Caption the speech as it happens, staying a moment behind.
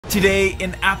Today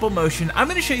in Apple Motion, I'm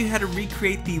going to show you how to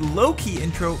recreate the LOKI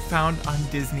intro found on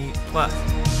Disney+.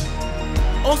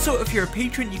 Also, if you're a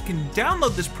patron, you can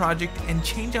download this project and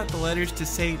change out the letters to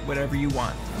say whatever you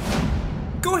want.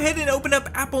 Go ahead and open up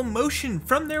Apple Motion.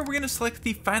 From there, we're going to select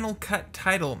the Final Cut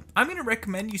title. I'm going to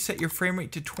recommend you set your frame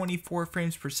rate to 24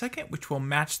 frames per second, which will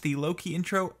match the LOKI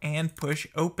intro, and push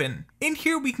open. In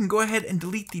here, we can go ahead and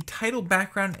delete the title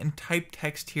background and type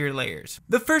text here layers.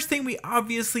 The first thing we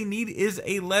obviously need is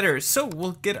a letter, so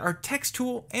we'll get our text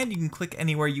tool and you can click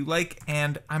anywhere you like,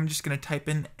 and I'm just going to type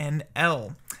in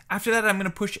NL. After that, I'm going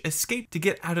to push escape to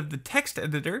get out of the text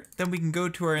editor. Then we can go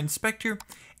to our inspector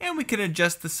and we can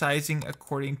adjust the sizing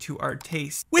according to our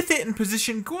taste. With it in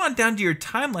position, go on down to your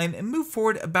timeline and move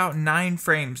forward about 9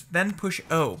 frames, then push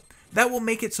O. That will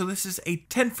make it so this is a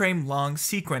 10 frame long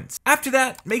sequence. After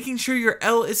that, making sure your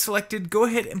L is selected, go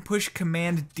ahead and push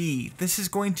Command D. This is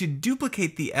going to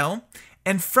duplicate the L.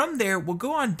 And from there, we'll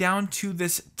go on down to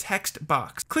this text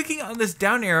box. Clicking on this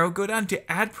down arrow, go down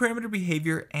to Add Parameter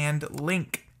Behavior and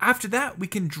Link. After that, we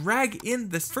can drag in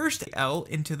this first L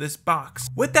into this box.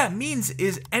 What that means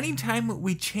is anytime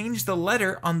we change the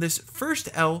letter on this first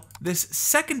L, this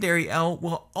secondary L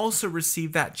will also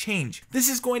receive that change. This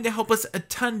is going to help us a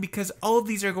ton because all of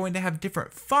these are going to have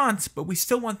different fonts, but we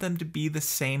still want them to be the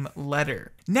same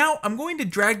letter. Now, I'm going to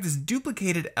drag this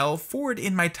duplicated L forward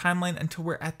in my timeline until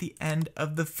we're at the end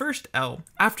of the first L.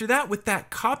 After that, with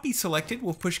that copy selected,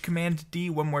 we'll push Command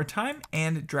D one more time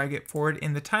and drag it forward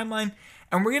in the timeline.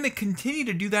 And we're going to continue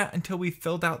to do that until we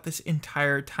filled out this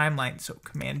entire timeline. So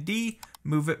Command D,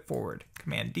 move it forward.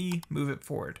 Command D, move it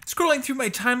forward. Scrolling through my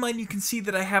timeline, you can see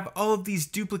that I have all of these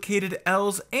duplicated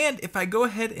L's. And if I go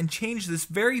ahead and change this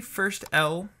very first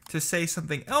L to say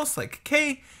something else like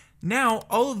K, now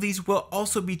all of these will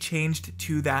also be changed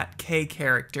to that K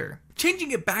character.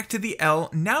 Changing it back to the L,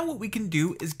 now what we can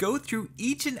do is go through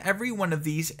each and every one of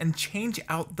these and change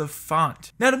out the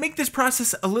font. Now to make this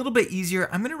process a little bit easier,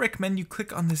 I'm going to recommend you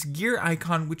click on this gear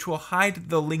icon, which will hide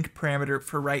the link parameter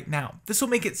for right now. This will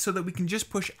make it so that we can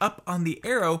just push up on the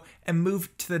arrow and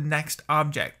move to the next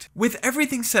object. With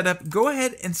everything set up, go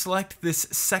ahead and select this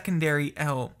secondary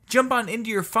L. Jump on into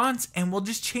your fonts and we'll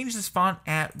just change this font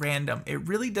at random. It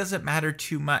really doesn't matter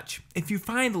too much. If you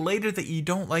find later that you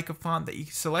don't like a font that you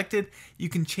selected, you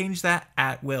can change that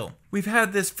at will. We've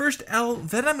had this first L,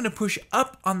 then I'm going to push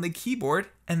up on the keyboard,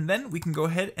 and then we can go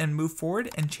ahead and move forward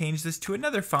and change this to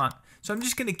another font. So I'm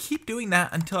just going to keep doing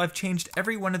that until I've changed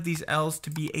every one of these L's to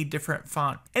be a different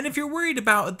font. And if you're worried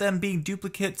about them being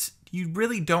duplicates, you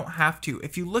really don't have to.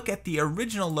 If you look at the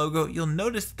original logo, you'll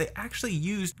notice that they actually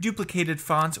use duplicated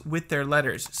fonts with their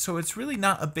letters. So it's really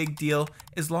not a big deal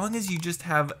as long as you just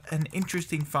have an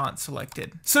interesting font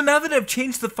selected. So now that I've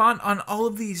changed the font on all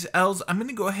of these L's, I'm going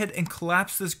to go ahead and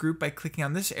collapse this group by clicking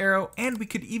on this arrow, and we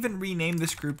could even rename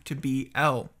this group to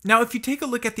BL. Now, if you take a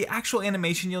look at the actual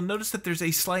animation, you'll notice that there's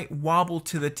a slight wobble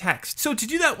to the text. So to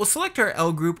do that, we'll select our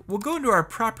L group, we'll go into our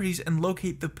properties and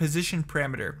locate the position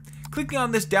parameter. Clicking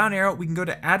on this down arrow, we can go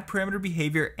to Add Parameter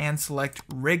Behavior and select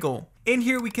Wriggle. In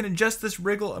here, we can adjust this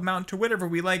wriggle amount to whatever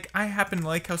we like. I happen to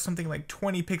like how something like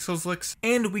 20 pixels looks.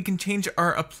 And we can change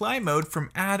our apply mode from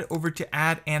add over to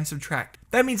add and subtract.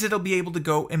 That means it'll be able to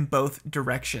go in both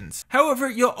directions. However,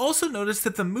 you'll also notice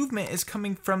that the movement is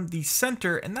coming from the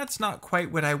center, and that's not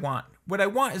quite what I want. What I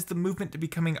want is the movement to be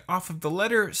coming off of the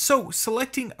letter, so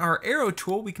selecting our arrow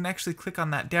tool, we can actually click on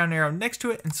that down arrow next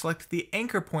to it and select the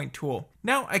anchor point tool.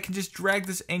 Now I can just drag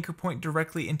this anchor point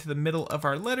directly into the middle of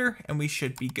our letter, and we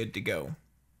should be good to go.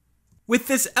 With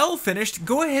this L finished,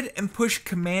 go ahead and push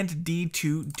Command D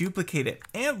to duplicate it,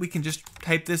 and we can just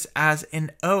type this as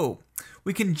an O.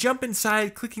 We can jump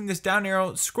inside, clicking this down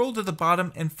arrow, scroll to the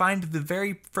bottom, and find the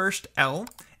very first L,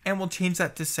 and we'll change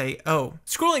that to say O.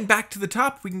 Scrolling back to the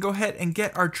top, we can go ahead and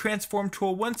get our transform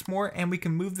tool once more, and we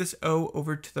can move this O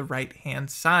over to the right hand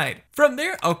side. From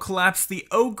there, I'll collapse the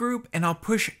O group and I'll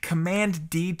push Command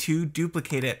D to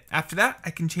duplicate it. After that, I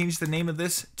can change the name of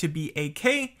this to be a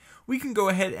K. We can go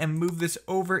ahead and move this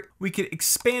over. We could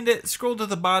expand it, scroll to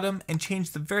the bottom, and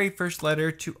change the very first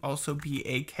letter to also be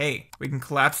a K. We can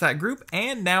collapse that group,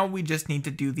 and now we just need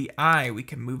to do the I. We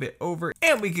can move it over,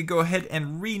 and we could go ahead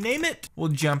and rename it. We'll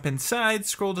jump inside,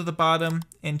 scroll to the bottom,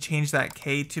 and change that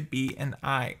K to be an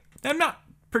I. Now, I'm not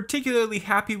particularly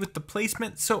happy with the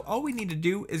placement, so all we need to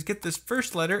do is get this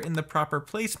first letter in the proper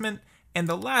placement, and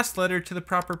the last letter to the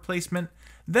proper placement.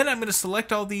 Then I'm going to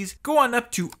select all these, go on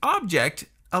up to Object.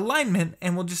 alignment,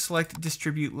 and we'll just select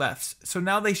distribute lefts. So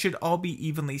now they should all be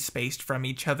evenly spaced from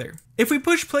each other. If we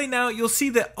push play now, you'll see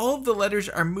that all of the letters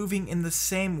are moving in the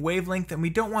same wavelength, and we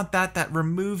don't want that. That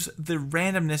removes the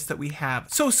randomness that we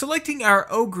have. So selecting our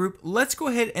O group, let's go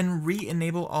ahead and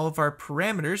re-enable all of our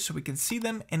parameters so we can see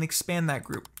them and expand that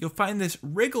group. You'll find this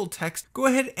wriggle text. Go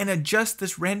ahead and adjust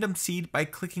this random seed by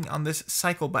clicking on this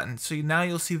cycle button. So now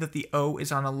you'll see that the O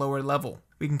is on a lower level.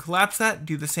 We can collapse that,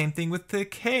 do the same thing with the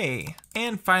K,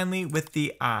 and finally with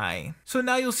the I. So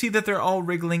now you'll see that they're all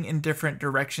wriggling in different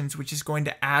directions, which is going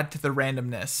to add to the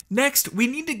randomness. Next, we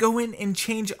need to go in and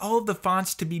change all of the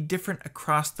fonts to be different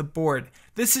across the board.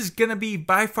 This is going to be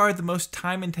by far the most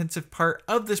time-intensive part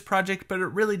of this project, but it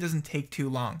really doesn't take too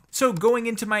long. So going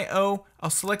into my O, I'll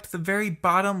select the very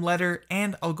bottom letter,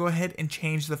 and I'll go ahead and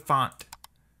change the font.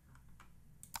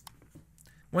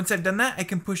 Once I've done that, I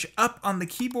can push up on the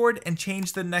keyboard and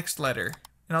change the next letter.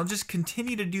 And I'll just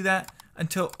continue to do that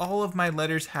until all of my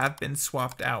letters have been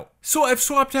swapped out. So I've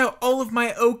swapped out all of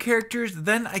my O characters,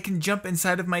 then I can jump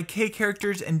inside of my K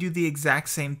characters and do the exact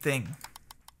same thing.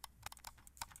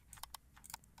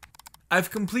 I've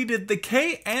completed the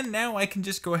K, and now I can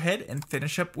just go ahead and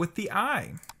finish up with the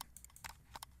I.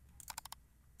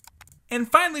 And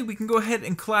finally, we can go ahead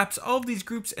and collapse all of these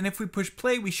groups, and if we push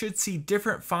play, we should see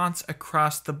different fonts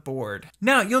across the board.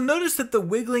 Now, you'll notice that the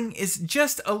wiggling is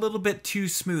just a little bit too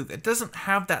smooth. It doesn't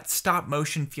have that stop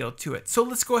motion feel to it. So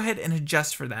let's go ahead and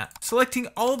adjust for that. Selecting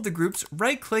all of the groups,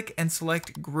 right-click and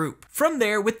select Group. From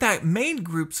there, with that main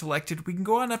group selected, we can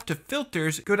go on up to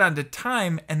Filters, go down to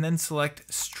Time, and then select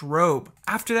Strobe.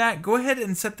 After that, go ahead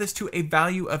and set this to a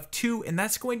value of 2, and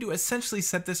that's going to essentially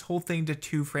set this whole thing to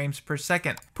 2 frames per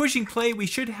second. Pushing play, we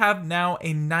should have now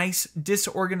a nice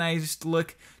disorganized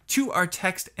look to our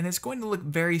text, and it's going to look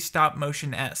very stop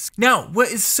motion-esque. Now,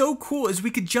 what is so cool is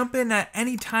we could jump in at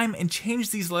any time and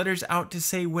change these letters out to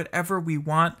say whatever we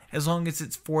want, as long as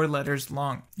it's 4 letters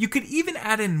long. You could even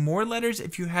add in more letters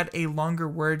if you had a longer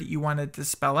word you wanted to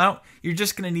spell out. You're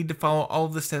just going to need to follow all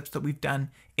of the steps that we've done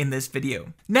in this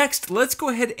video. Next, let's go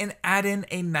ahead and add in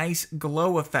a nice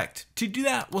glow effect. To do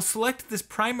that, we'll select this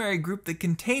primary group that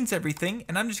contains everything,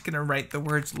 and I'm just going to write the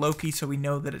words Loki so we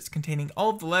know that it's containing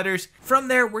all of the letters. From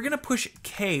there, we're going to push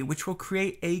K, which will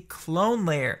create a clone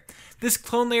layer. This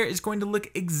clone layer is going to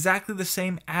look exactly the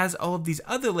same as all of these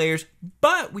other layers,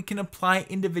 but we can apply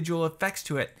individual effects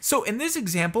to it. So in this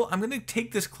example, I'm going to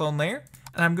take this clone layer,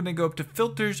 and I'm going to go up to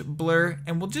Filters, Blur,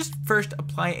 and we'll just first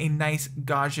apply a nice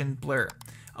Gaussian blur.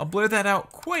 I'll blur that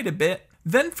out quite a bit.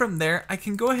 Then from there, I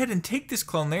can go ahead and take this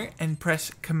clone layer and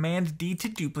press Command D to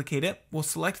duplicate it. We'll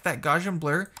select that Gaussian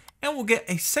blur, and we'll get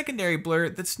a secondary blur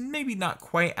that's maybe not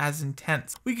quite as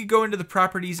intense. We could go into the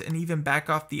properties and even back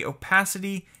off the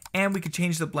opacity, and we could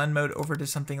change the blend mode over to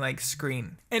something like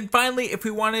screen. And finally, if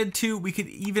we wanted to, we could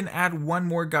even add one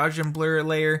more Gaussian blur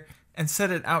layer and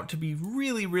set it out to be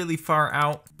really, really far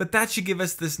out, but that should give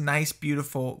us this nice,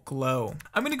 beautiful glow.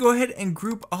 I'm gonna go ahead and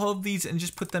group all of these and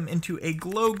just put them into a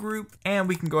glow group, and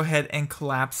we can go ahead and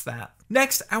collapse that.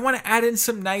 Next, I want to add in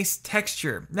some nice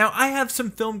texture. Now, I have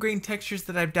some film grain textures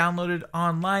that I've downloaded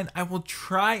online. I will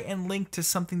try and link to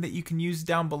something that you can use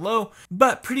down below,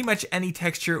 but pretty much any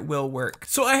texture will work.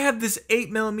 So I have this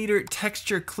 8mm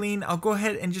texture clean. I'll go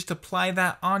ahead and just apply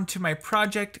that onto my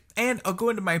project, and I'll go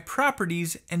into my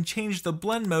properties and change the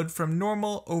blend mode from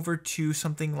normal over to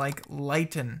something like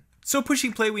lighten. So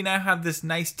pushing play, we now have this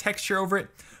nice texture over it,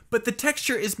 but the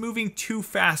texture is moving too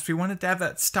fast. We want it to have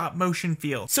that stop motion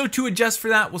feel. So to adjust for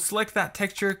that, we'll select that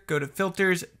texture, go to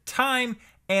Filters, Time,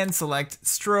 and select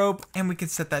Strobe, and we can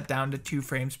set that down to 2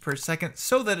 frames per second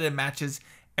so that it matches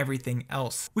everything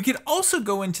else. We could also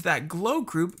go into that glow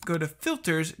group, go to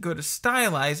Filters, go to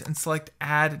Stylize, and select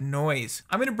Add Noise.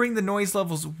 I'm gonna bring the noise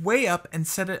levels way up and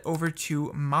set it over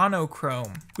to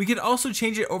monochrome. We could also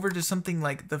change it over to something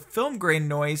like the film grain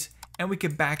noise, and we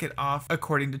could back it off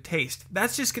according to taste.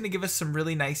 That's just gonna give us some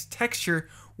really nice texture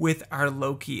with our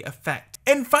Loki effect.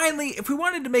 And finally, if we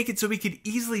wanted to make it so we could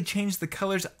easily change the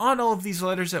colors on all of these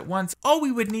letters at once, all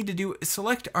we would need to do is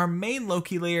select our main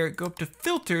Loki layer, go up to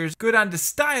Filters, go down to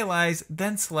Stylize,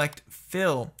 then select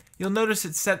Fill. You'll notice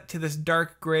it's set to this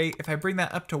dark gray. If I bring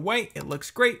that up to white, it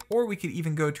looks great, or we could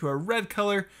even go to a red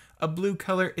color, a blue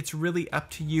color. It's really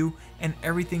up to you, and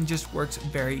everything just works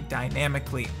very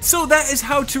dynamically. So that is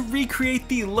how to recreate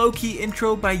the Loki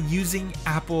intro by using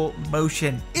Apple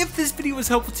Motion. If this video was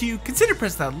helpful to you, consider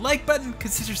pressing that like button,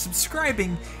 consider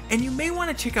subscribing, and you may want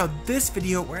to check out this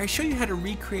video where I show you how to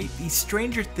recreate the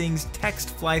Stranger Things text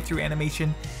fly-through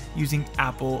animation using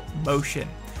Apple Motion.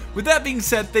 With that being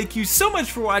said, thank you so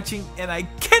much for watching, and I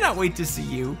cannot wait to see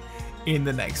you in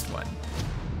the next one.